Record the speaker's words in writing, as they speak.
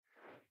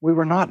We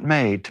were not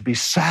made to be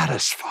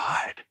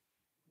satisfied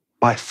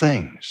by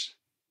things.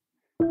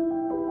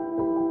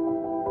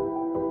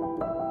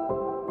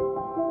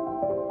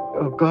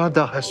 Oh God,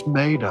 thou hast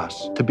made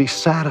us to be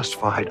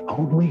satisfied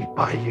only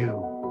by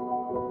you.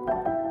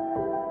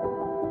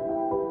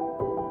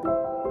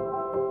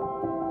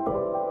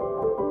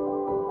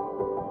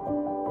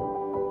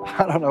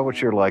 I don't know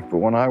what you're like, but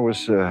when I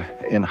was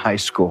in high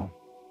school,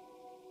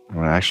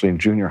 actually in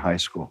junior high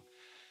school,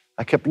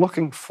 I kept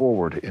looking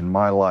forward in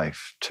my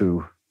life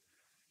to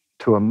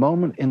a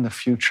moment in the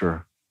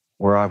future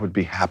where I would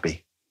be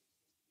happy.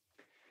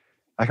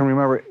 I can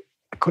remember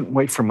I couldn't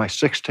wait for my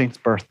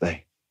 16th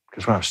birthday,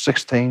 because when I was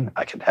 16,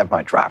 I could have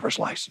my driver's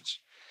license.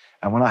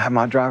 And when I have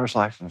my driver's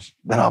license,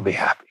 then I'll be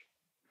happy.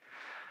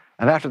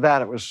 And after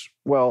that, it was,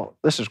 well,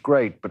 this is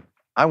great, but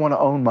I want to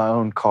own my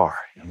own car.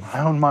 And when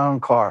I own my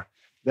own car,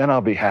 then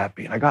I'll be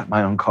happy. And I got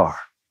my own car.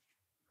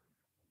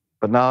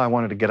 But now I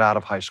wanted to get out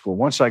of high school.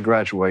 Once I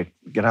graduate,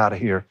 get out of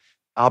here,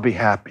 I'll be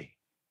happy.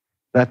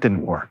 That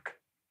didn't work.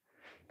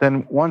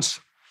 Then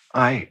once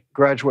I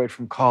graduate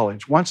from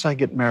college, once I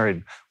get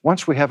married,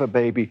 once we have a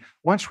baby,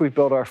 once we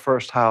build our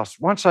first house,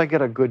 once I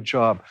get a good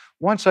job,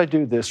 once I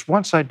do this,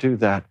 once I do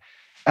that.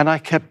 And I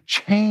kept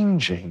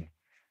changing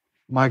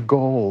my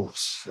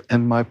goals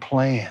and my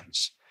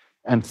plans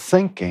and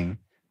thinking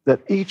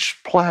that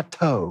each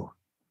plateau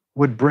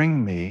would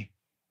bring me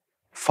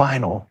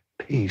final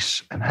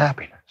peace and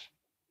happiness.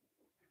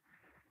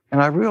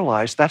 And I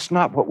realized that's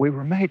not what we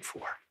were made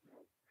for.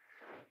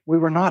 We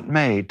were not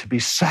made to be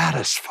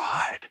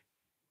satisfied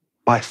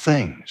by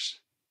things.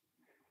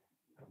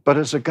 But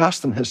as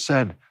Augustine has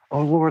said,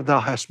 O Lord, thou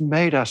hast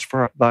made us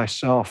for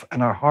thyself,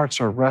 and our hearts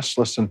are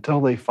restless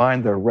until they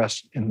find their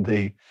rest in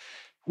thee.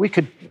 We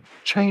could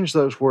change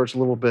those words a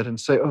little bit and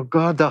say, O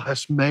God, thou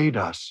hast made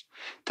us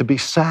to be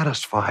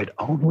satisfied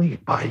only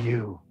by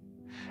you.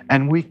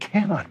 And we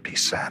cannot be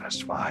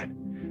satisfied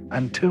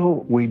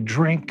until we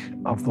drink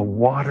of the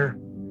water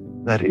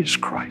that is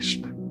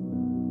Christ.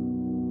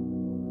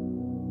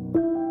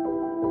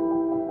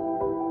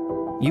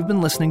 You've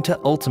been listening to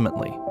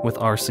Ultimately with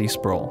R.C.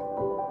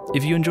 Sproul.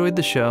 If you enjoyed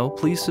the show,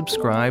 please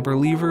subscribe or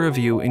leave a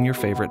review in your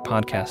favorite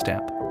podcast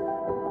app.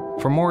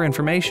 For more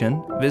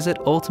information, visit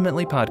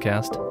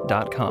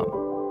ultimatelypodcast.com.